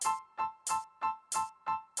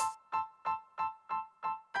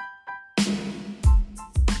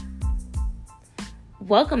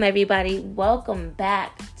Welcome everybody. Welcome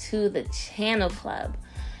back to the Channel Club.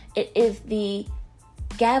 It is the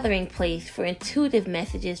gathering place for intuitive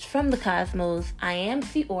messages from the cosmos. I am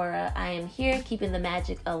Fiora. I am here keeping the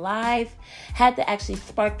magic alive. Had to actually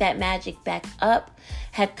spark that magic back up.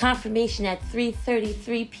 Had confirmation at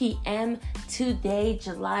 3:33 p.m. today,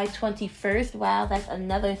 July 21st. Wow, that's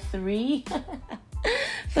another 3.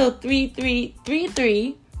 So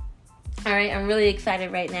 3333. All right, I'm really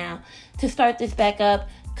excited right now to start this back up,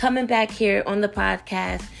 coming back here on the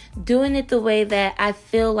podcast, doing it the way that I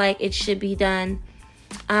feel like it should be done.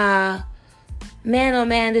 Man, oh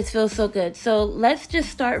man, this feels so good. So let's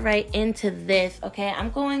just start right into this, okay?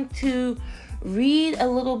 I'm going to read a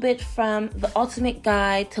little bit from The Ultimate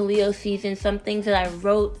Guide to Leo Season, some things that I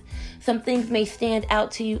wrote. Some things may stand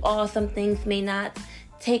out to you all, some things may not.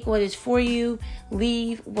 Take what is for you,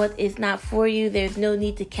 leave what is not for you. There's no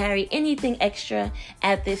need to carry anything extra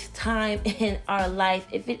at this time in our life.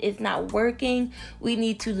 If it is not working, we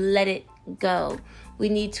need to let it go. We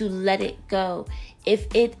need to let it go.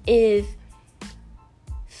 If it is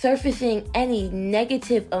surfacing any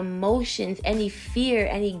negative emotions, any fear,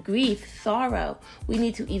 any grief, sorrow, we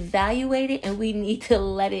need to evaluate it and we need to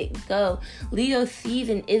let it go. Leo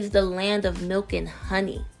season is the land of milk and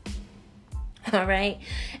honey. All right.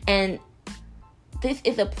 And this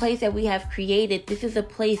is a place that we have created. This is a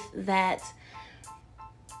place that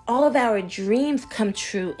all of our dreams come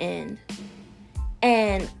true in.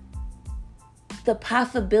 And the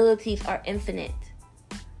possibilities are infinite.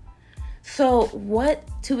 So what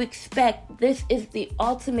to expect? This is the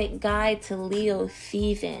ultimate guide to Leo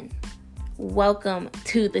season. Welcome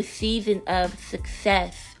to the season of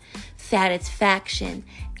success, satisfaction,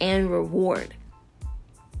 and reward.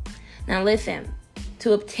 Now listen,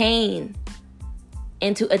 to obtain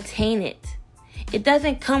and to attain it, it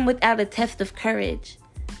doesn't come without a test of courage,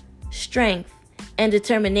 strength, and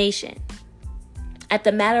determination. At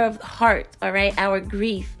the matter of heart, all right, our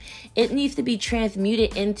grief, it needs to be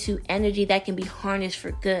transmuted into energy that can be harnessed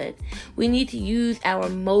for good. We need to use our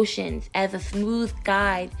emotions as a smooth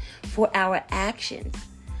guide for our actions.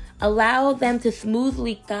 Allow them to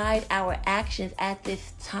smoothly guide our actions at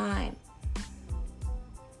this time.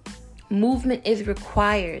 Movement is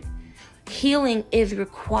required. Healing is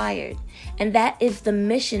required. And that is the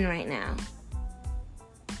mission right now.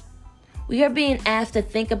 We are being asked to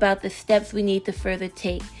think about the steps we need to further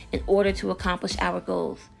take in order to accomplish our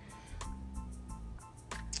goals.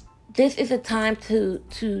 This is a time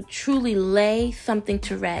to truly lay something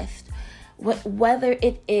to rest. Whether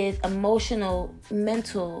it is emotional,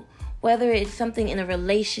 mental, whether it's something in a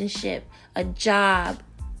relationship, a job,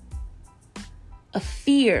 a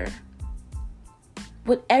fear,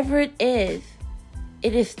 whatever it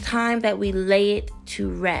is time that we lay it to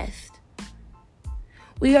rest.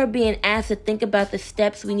 We are being asked to think about the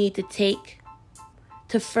steps we need to take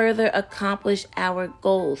to further accomplish our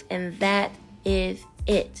goals, and that is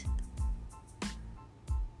it.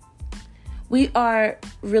 We are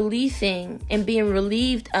releasing and being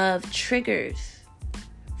relieved of triggers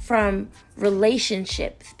from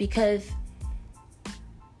relationships because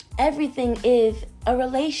everything is a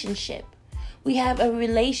relationship. We have a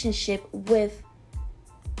relationship with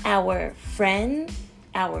our friends,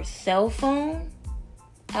 our cell phone,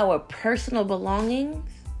 our personal belongings,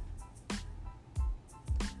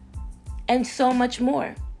 and so much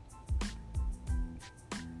more.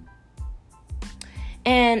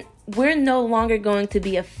 And we're no longer going to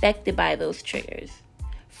be affected by those triggers.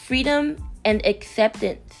 Freedom and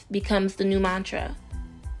acceptance becomes the new mantra.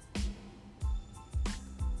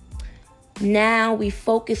 Now we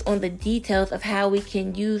focus on the details of how we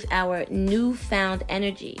can use our newfound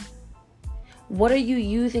energy. What are you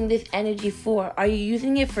using this energy for? Are you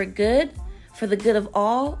using it for good, for the good of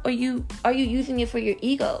all? Or are you using it for your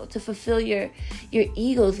ego, to fulfill your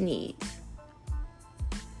ego's needs?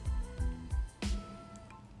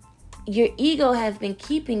 Your ego has been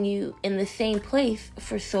keeping you in the same place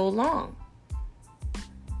for so long.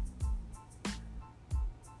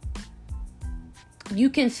 You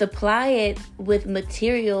can supply it with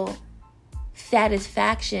material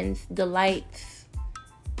satisfactions, delights,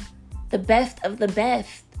 the best of the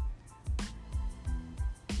best.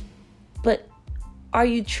 But are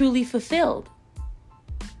you truly fulfilled?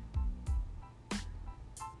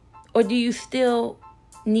 Or do you still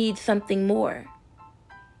need something more?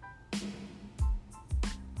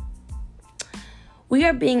 We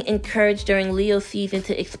are being encouraged during Leo season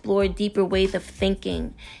to explore deeper ways of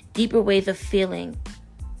thinking, deeper ways of feeling.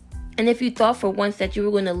 And if you thought for once that you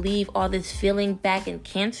were going to leave all this feeling back in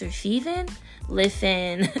Cancer season,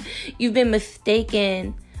 listen, you've been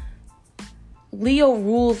mistaken. Leo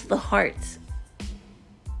rules the heart.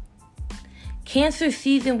 Cancer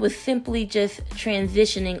season was simply just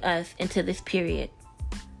transitioning us into this period.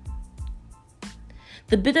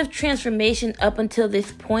 The bit of transformation up until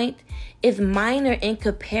this point is minor in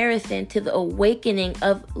comparison to the awakening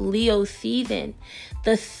of Leo season.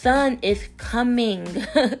 The sun is coming.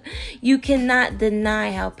 You cannot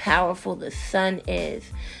deny how powerful the sun is.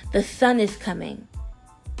 The sun is coming.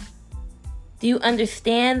 Do you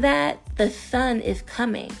understand that? The sun is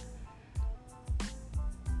coming.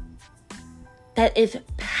 That is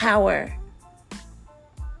power.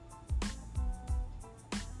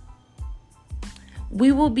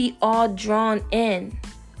 We will be all drawn in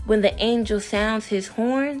when the angel sounds his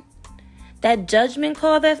horn. That judgment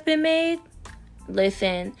call that's been made.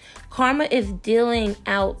 Listen, karma is dealing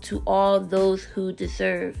out to all those who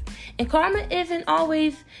deserve. And karma isn't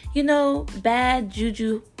always, bad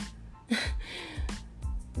juju.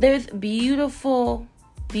 There's beautiful,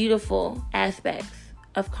 beautiful aspects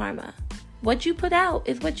of karma. What you put out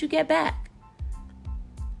is what you get back.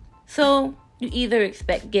 So you either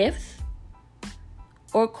expect gifts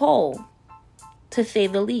or coal, to say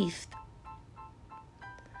the least.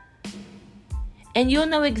 And you'll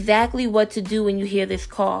know exactly what to do when you hear this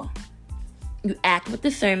call. You act with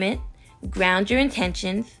discernment, ground your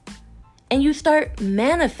intentions, and you start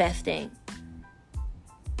manifesting.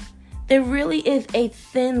 There really is a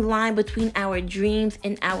thin line between our dreams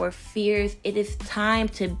and our fears. It is time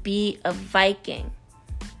to be a Viking.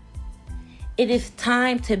 It is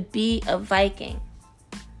time to be a Viking.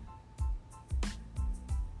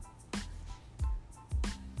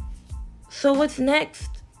 So what's next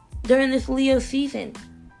during this Leo season?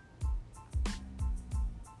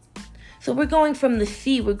 So we're going from the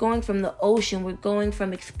sea, we're going from the ocean, we're going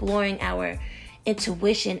from exploring our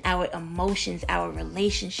intuition, our emotions, our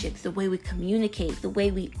relationships, the way we communicate, the way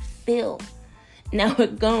we feel. Now we're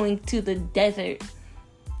going to the desert.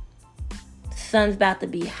 The sun's about to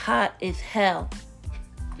be hot as hell.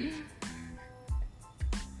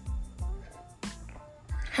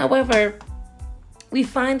 However, we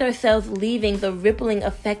find ourselves leaving the rippling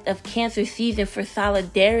effect of Cancer season for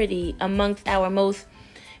solidarity amongst our most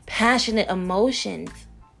passionate emotions.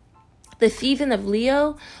 The season of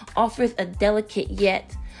Leo offers a delicate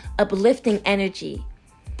yet uplifting energy.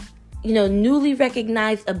 Newly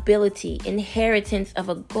recognized ability, inheritance of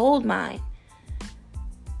a gold mine.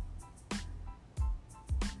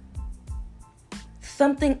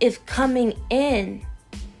 Something is coming in.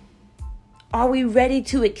 Are we ready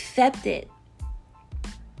to accept it?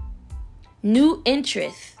 New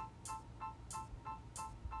interest.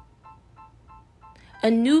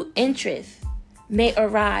 A new interest may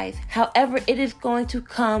arise. However, it is going to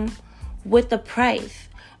come with a price.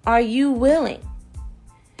 Are you willing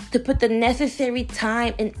to put the necessary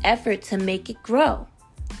time and effort to make it grow?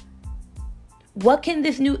 What can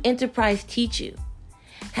this new enterprise teach you?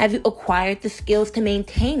 Have you acquired the skills to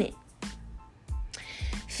maintain it?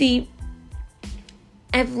 See,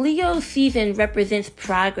 as Leo season represents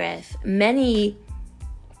progress, many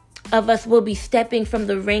of us will be stepping from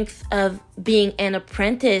the ranks of being an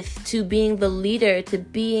apprentice to being the leader, to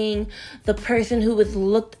being the person who is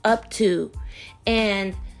looked up to.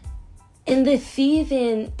 And in this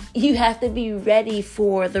season, you have to be ready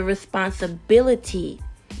for the responsibility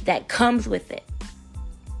that comes with it.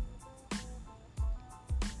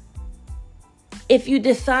 If you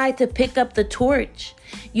decide to pick up the torch,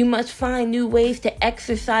 you must find new ways to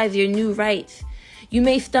exercise your new rights. You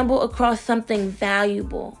may stumble across something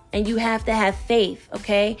valuable, and you have to have faith,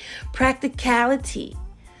 okay? Practicality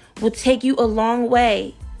will take you a long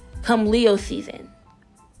way come Leo season.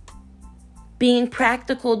 Being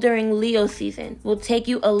practical during Leo season will take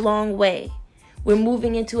you a long way. We're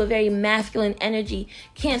moving into a very masculine energy.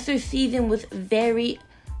 Cancer season was very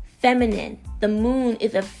feminine. The moon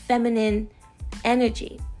is a feminine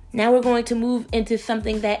energy. Now we're going to move into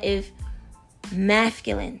something that is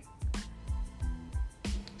masculine.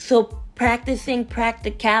 So practicing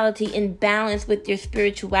practicality in balance with your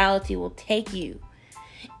spirituality will take you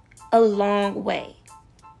a long way.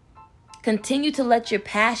 Continue to let your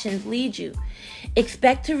passions lead you.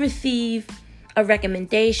 Expect to receive a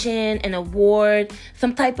recommendation, an award,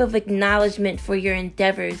 some type of acknowledgement for your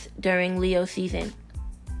endeavors during Leo season.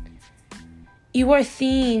 You are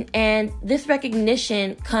seen, and this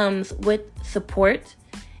recognition comes with support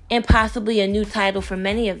and possibly a new title for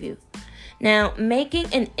many of you. Now,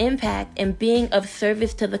 making an impact and being of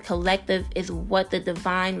service to the collective is what the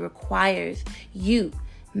divine requires you,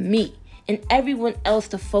 me, and everyone else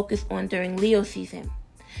to focus on during Leo season.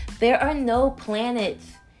 There are no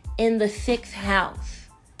planets in the 6th house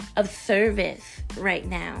of service right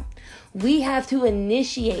now. We have to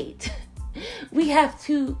initiate. We have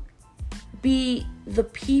to be the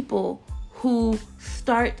people who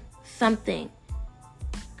start something.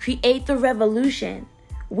 Create the revolution.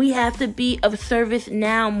 We have to be of service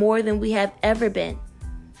now more than we have ever been.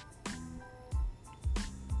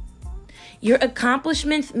 Your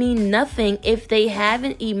accomplishments mean nothing if they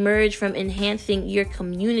haven't emerged from enhancing your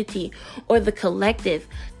community or the collective.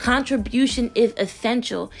 Contribution is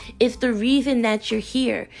essential. It's the reason that you're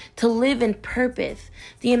here, to live in purpose.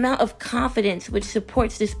 The amount of confidence which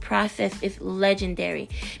supports this process is legendary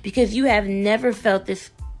because you have never felt this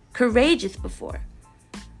courageous before.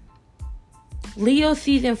 Leo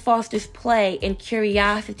season fosters play and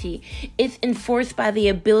curiosity. It's enforced by the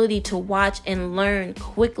ability to watch and learn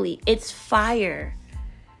quickly. It's fire.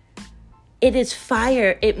 It is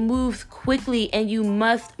fire. It moves quickly, and you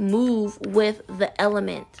must move with the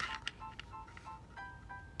element.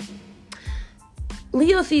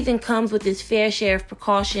 Leo season comes with its fair share of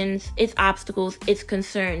precautions, its obstacles, its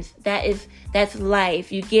concerns. That's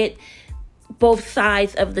life. You get both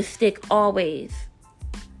sides of the stick always.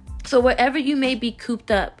 So wherever you may be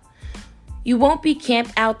cooped up, you won't be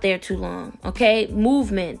camped out there too long, okay?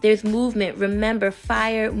 Movement. There's movement. Remember,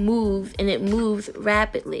 fire moves, and it moves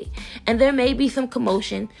rapidly. And there may be some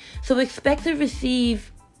commotion, so expect to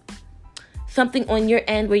receive something on your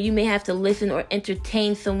end where you may have to listen or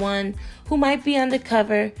entertain someone who might be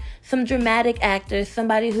undercover, some dramatic actor,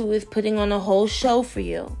 somebody who is putting on a whole show for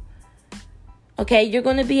you. Okay? You're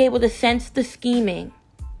going to be able to sense the scheming.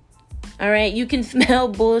 All right, you can smell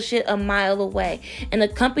bullshit a mile away. And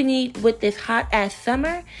accompanied with this hot-ass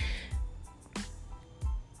summer,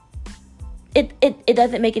 it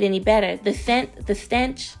doesn't make it any better. The scent, the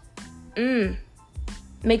stench,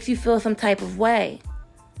 makes you feel some type of way.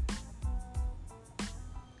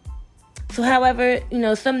 So, however,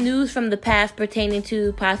 some news from the past pertaining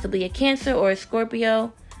to possibly a Cancer or a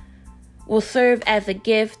Scorpio will serve as a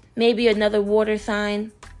gift, maybe another water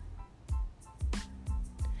sign.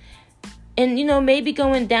 And, maybe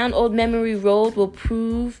going down old memory road will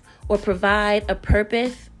prove or provide a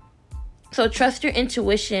purpose. So trust your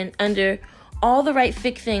intuition. Under all the right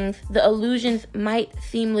fixings, the illusions might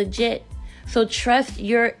seem legit. So trust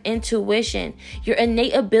your intuition. Your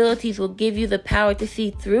innate abilities will give you the power to see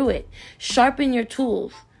through it. Sharpen your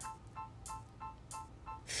tools.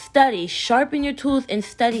 Study. Sharpen your tools and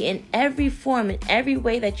study in every form, in every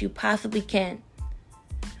way that you possibly can.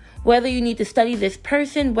 Whether you need to study this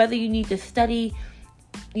person, whether you need to study,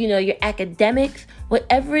 your academics,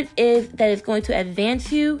 whatever it is that is going to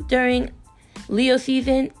advance you during Leo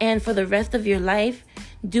season and for the rest of your life,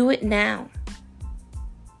 do it now.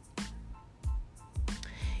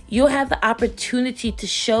 You'll have the opportunity to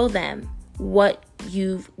show them what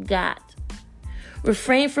you've got.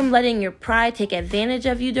 Refrain from letting your pride take advantage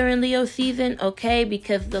of you during Leo season, okay?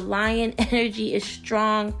 Because the lion energy is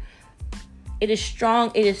strong. It is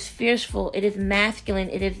strong, it is fierceful, it is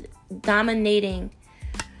masculine, it is dominating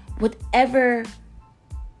whatever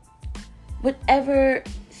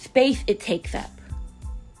space it takes up.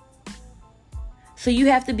 So you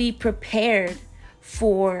have to be prepared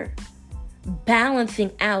for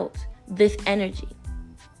balancing out this energy.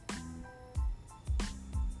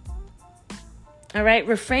 All right,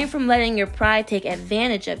 refrain from letting your pride take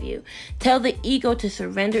advantage of you. Tell the ego to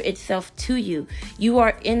surrender itself to you. You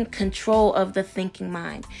are in control of the thinking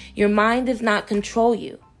mind. Your mind does not control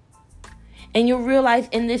you. And you'll realize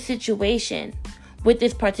in this situation, with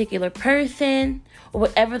this particular person, or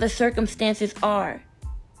whatever the circumstances are,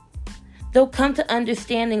 they'll come to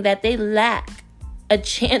understanding that they lack a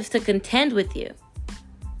chance to contend with you.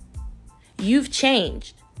 You've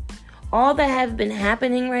changed. All that has been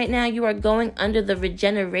happening right now, you are going under the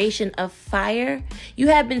regeneration of fire. You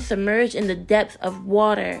have been submerged in the depths of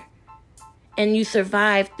water, and you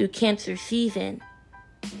survived through Cancer season.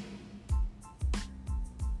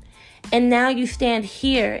 And now you stand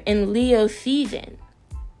here in Leo season.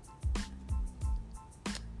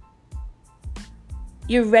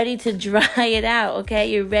 You're ready to dry it out,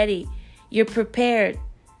 okay? You're ready. You're prepared.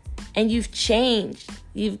 And you've changed.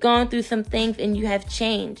 You've gone through some things and you have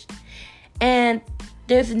changed. And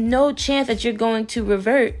there's no chance that you're going to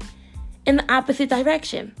revert in the opposite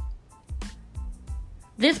direction.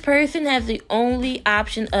 This person has the only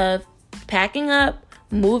option of packing up,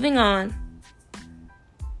 moving on.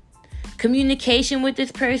 Communication with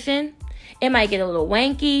this person, it might get a little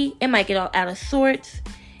wanky. It might get all out of sorts.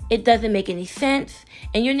 It doesn't make any sense.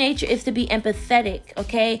 And your nature is to be empathetic,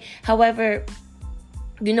 okay? However,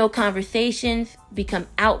 conversations become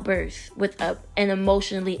outbursts with an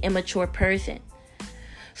emotionally immature person.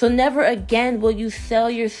 So never again will you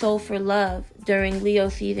sell your soul for love during Leo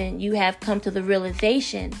season. You have come to the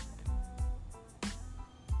realization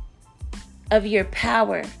of your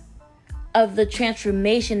power, of the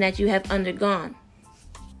transformation that you have undergone.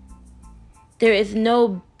 There is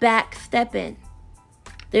no backstepping.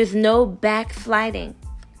 There's no backsliding.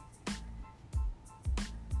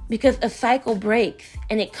 Because a cycle breaks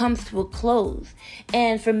and it comes to a close.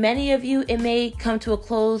 And for many of you, it may come to a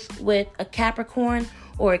close with a Capricorn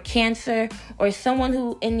or a Cancer or someone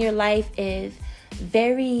who in your life is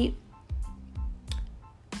very,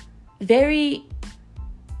 very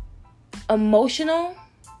emotional,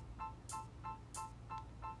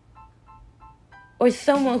 or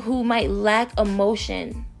someone who might lack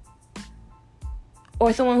emotion,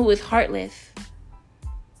 or someone who is heartless.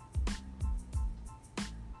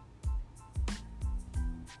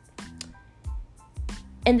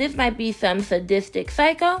 And this might be some sadistic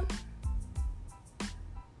psycho,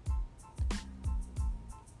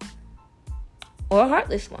 or a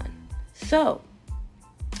heartless one. So,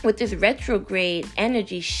 with this retrograde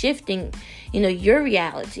energy shifting, your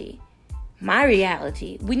reality, my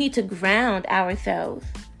reality, we need to ground ourselves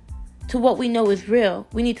to what we know is real.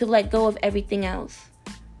 We need to let go of everything else.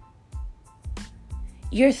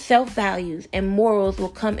 Your self-values and morals will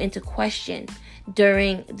come into question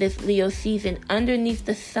during this Leo season underneath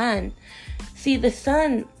the sun. See, the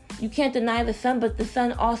sun, you can't deny the sun, but the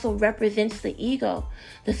sun also represents the ego.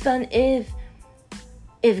 The sun is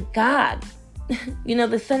God.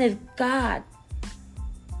 The sun is God.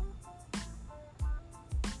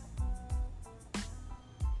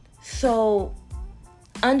 So,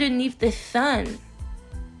 underneath the sun,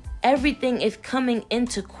 everything is coming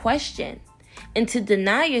into question. And to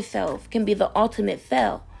deny yourself can be the ultimate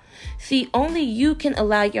fail. See, only you can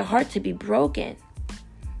allow your heart to be broken.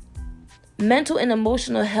 Mental and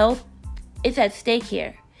emotional health is at stake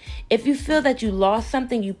here. If you feel that you lost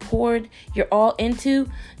something you poured your all into,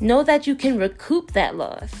 know that you can recoup that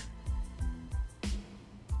loss.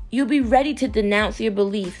 You'll be ready to denounce your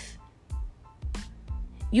beliefs.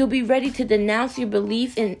 You'll be ready to denounce your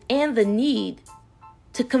beliefs and the need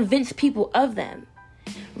to convince people of them.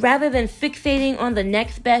 Rather than fixating on the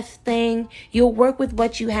next best thing, you'll work with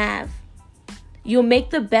what you have. You'll make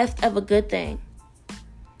the best of a good thing.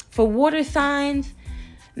 For water signs,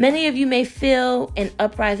 many of you may feel an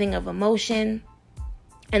uprising of emotion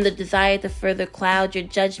and the desire to further cloud your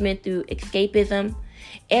judgment through escapism.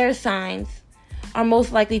 Air signs are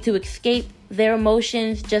most likely to escape their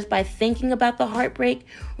emotions just by thinking about the heartbreak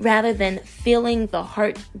rather than feeling the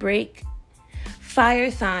heartbreak.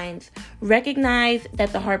 Fire signs recognize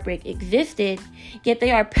that the heartbreak existed, yet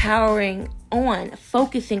they are powering on,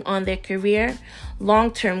 focusing on their career,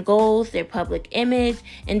 long-term goals, their public image,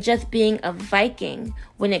 and just being a Viking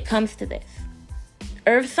when it comes to this.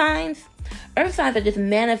 Earth signs are just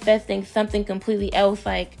manifesting something completely else.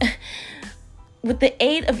 Like, with the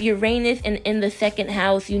aid of Uranus and in the second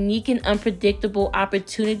house, unique and unpredictable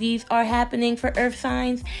opportunities are happening for Earth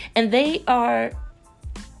signs, and they are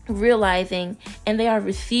realizing and they are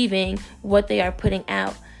receiving what they are putting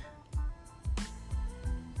out.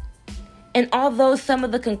 And although some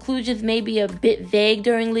of the conclusions may be a bit vague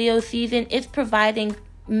during Leo season, it's providing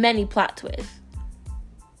many plot twists.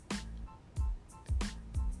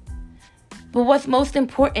 But what's most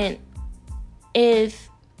important is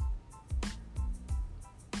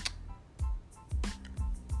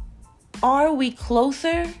are we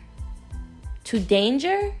closer to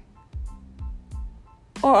danger?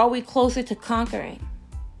 Or are we closer to conquering?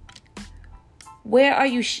 Where are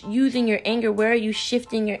you using your anger? Where are you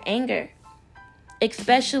shifting your anger?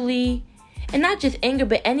 Especially, and not just anger,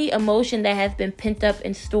 but any emotion that has been pent up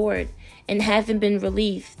and stored and hasn't been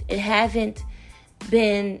released. It hasn't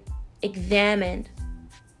been examined.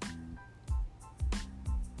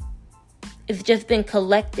 It's just been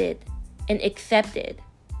collected and accepted.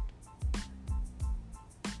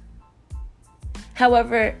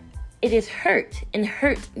 However, it is hurt, and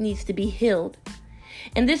hurt needs to be healed.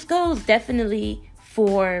 And this goes definitely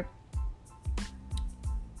for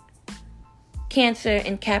Cancer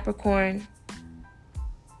and Capricorn.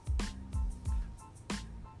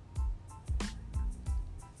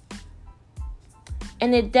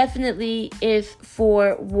 And it definitely is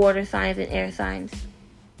for water signs and air signs.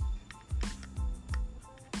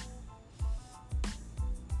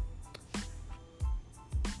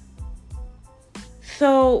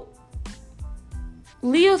 So,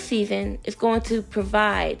 Leo season is going to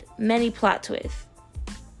provide many plot twists.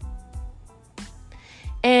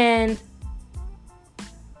 And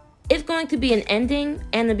it's going to be an ending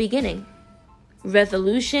and a beginning.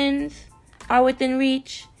 Resolutions are within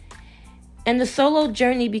reach. And the solo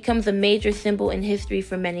journey becomes a major symbol in history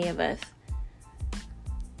for many of us.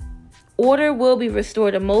 Order will be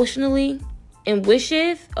restored emotionally, And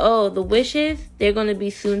wishes, the wishes, they're going to be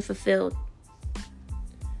soon fulfilled.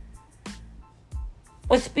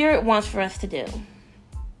 What Spirit wants for us to do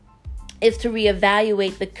is to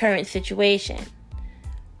reevaluate the current situation.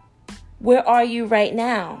 Where are you right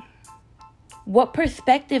now? What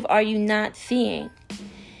perspective are you not seeing?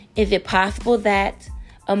 Is it possible that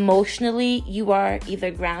emotionally you are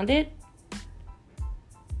either grounded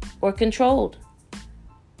or controlled?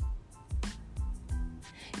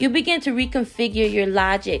 You begin to reconfigure your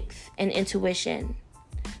logics and intuition.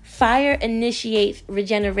 Fire initiates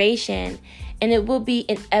regeneration, and it will be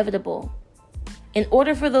inevitable. In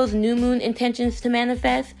order for those new moon intentions to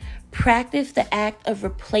manifest, practice the act of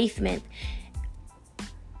replacement.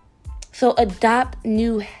 So adopt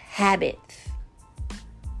new habits.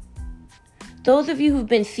 Those of you who've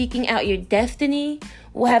been seeking out your destiny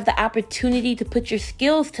will have the opportunity to put your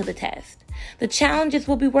skills to the test. The challenges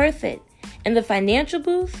will be worth it. And the financial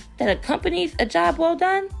boost that accompanies a job well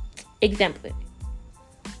done, exemplary.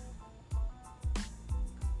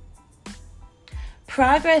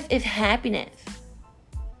 Progress is happiness.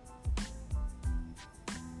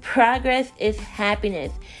 Progress is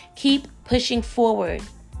happiness. Keep pushing forward.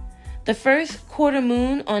 The first quarter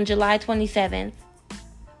moon on July 27th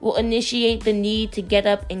will initiate the need to get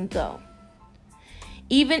up and go.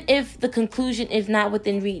 Even if the conclusion is not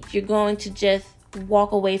within reach, you're going to just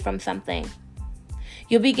walk away from something.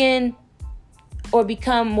 You'll begin or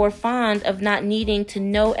become more fond of not needing to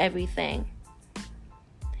know everything.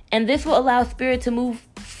 And this will allow Spirit to move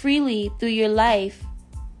freely through your life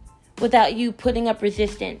without you putting up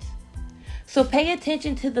resistance. So pay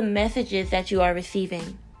attention to the messages that you are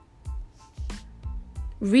receiving.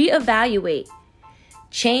 Reevaluate,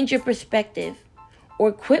 change your perspective,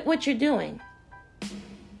 or quit what you're doing.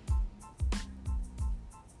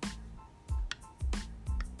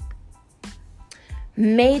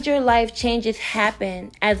 Major life changes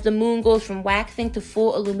happen as the moon goes from waxing to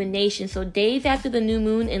full illumination. So days after the new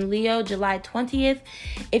moon in Leo, July 20th,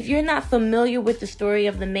 if you're not familiar with the story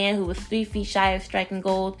of the man who was 3 feet shy of striking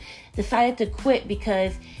gold, decided to quit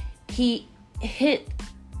because he hit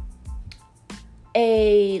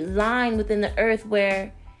a line within the earth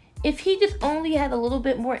where if he just only had a little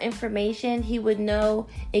bit more information, he would know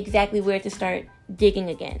exactly where to start digging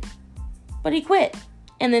again. But he quit.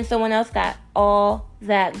 And then someone else got all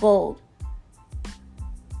that gold.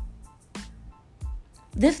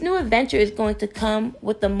 This new adventure is going to come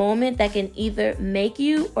with a moment that can either make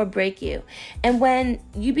you or break you. And when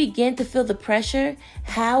you begin to feel the pressure,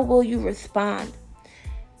 how will you respond?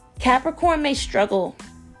 Capricorn may struggle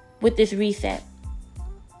with this reset.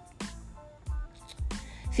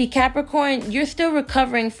 See, Capricorn, you're still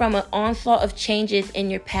recovering from an onslaught of changes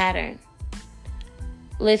in your pattern.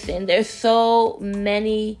 Listen, there's so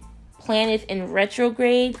many planets in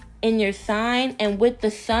retrograde in your sign, and with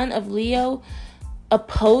the sun of Leo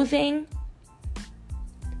opposing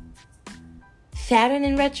Saturn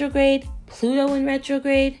in retrograde, Pluto in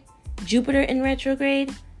retrograde, Jupiter in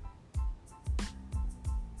retrograde,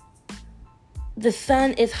 the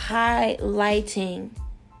sun is highlighting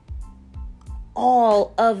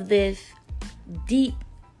all of this deep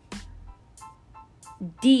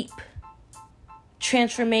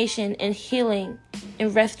transformation and healing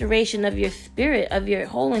and restoration of your spirit, of your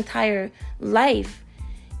whole entire life.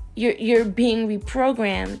 You're being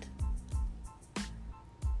reprogrammed.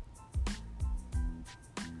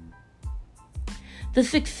 The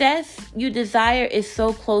success you desire is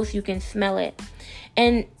so close you can smell it.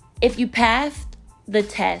 And if you pass the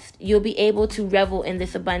test, you'll be able to revel in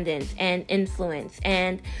this abundance and influence,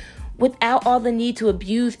 and without all the need to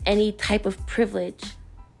abuse any type of privilege.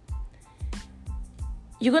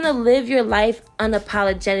 You're going to live your life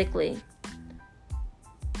unapologetically.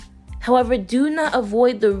 However, do not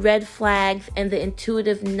avoid the red flags and the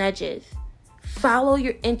intuitive nudges. Follow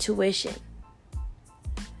your intuition.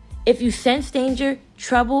 If you sense danger,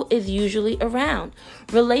 trouble is usually around.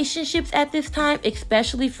 Relationships at this time,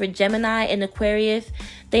 especially for Gemini and Aquarius,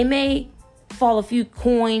 they may fall a few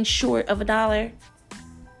coins short of $1.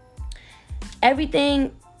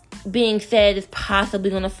 Everything being said is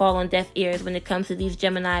possibly going to fall on deaf ears when it comes to these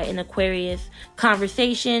Gemini and Aquarius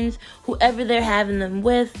conversations, whoever they're having them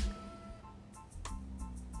with.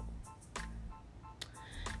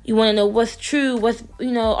 You want to know what's true,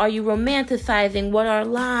 are you romanticizing, what are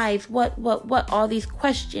lies, what, all these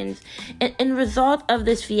questions. And in result of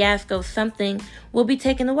this fiasco, something will be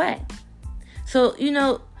taken away. So,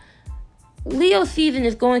 Leo season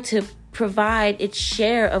is going to provide its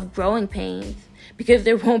share of growing pains, because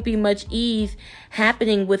there won't be much ease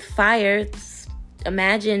happening with fire.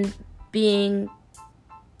 Imagine being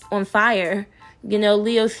on fire.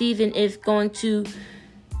 Leo season is going to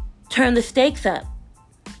turn the stakes up.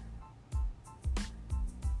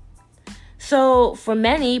 So for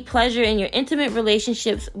many, pleasure in your intimate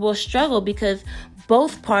relationships will struggle because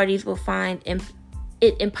both parties will find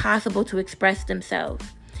it impossible to express themselves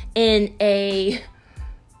in a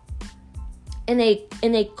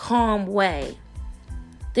calm way.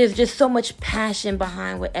 There's just so much passion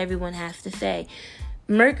behind what everyone has to say.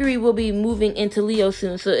 Mercury will be moving into Leo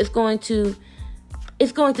soon, so it's going to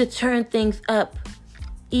turn things up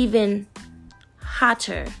even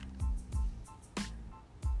hotter.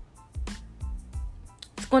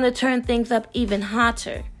 It's going to turn things up even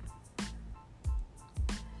hotter.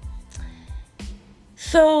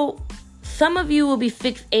 So some of you will be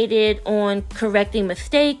fixated on correcting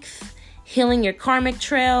mistakes, healing your karmic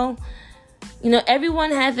trail.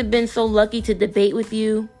 Everyone hasn't been so lucky to debate with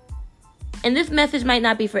you. And this message might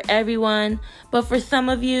not be for everyone, but for some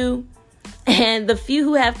of you, and the few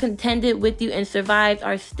who have contended with you and survived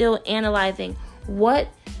are still analyzing what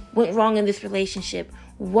went wrong in this relationship.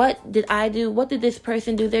 What did I do? What did this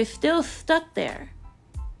person do? They're still stuck there.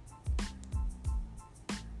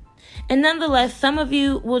 And nonetheless, some of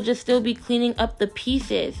you will just still be cleaning up the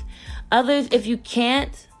pieces. Others, if you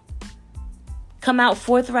can't come out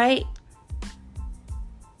forthright,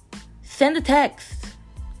 send a text.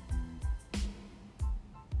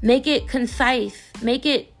 Make it concise. Make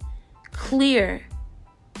it clear.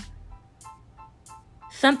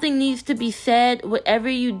 Something needs to be said. Whatever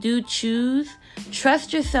you do choose,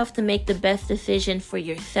 trust yourself to make the best decision for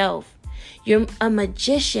yourself. You're a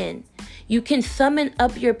magician. You can summon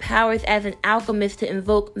up your powers as an alchemist to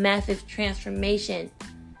invoke massive transformation.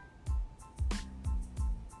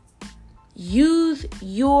 Use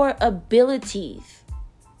your abilities.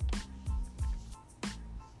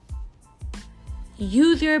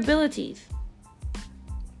 Use your abilities.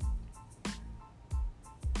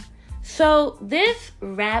 So this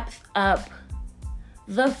wraps up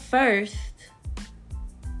the first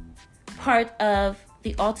part of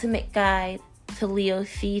the ultimate guide to Leo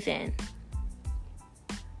season.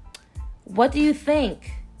 What do you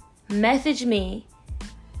think? Message me.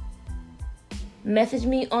 Message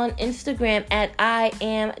me on Instagram at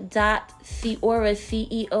iam.ceora,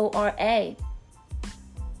 CEORA.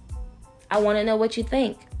 I want to know what you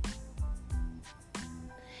think.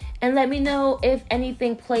 And let me know if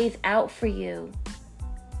anything plays out for you.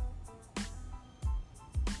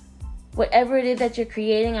 Whatever it is that you're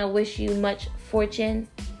creating, I wish you much fortune,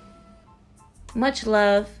 much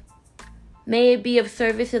love. May it be of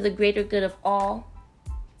service to the greater good of all.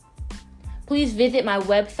 Please visit my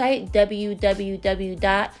website,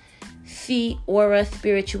 www.CEORA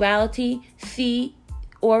Spirituality,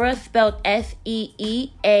 Aura spelled SEEAURA.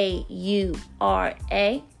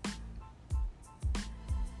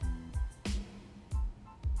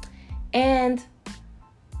 And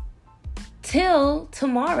till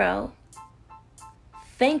tomorrow,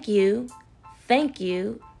 thank you, thank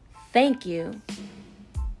you, thank you.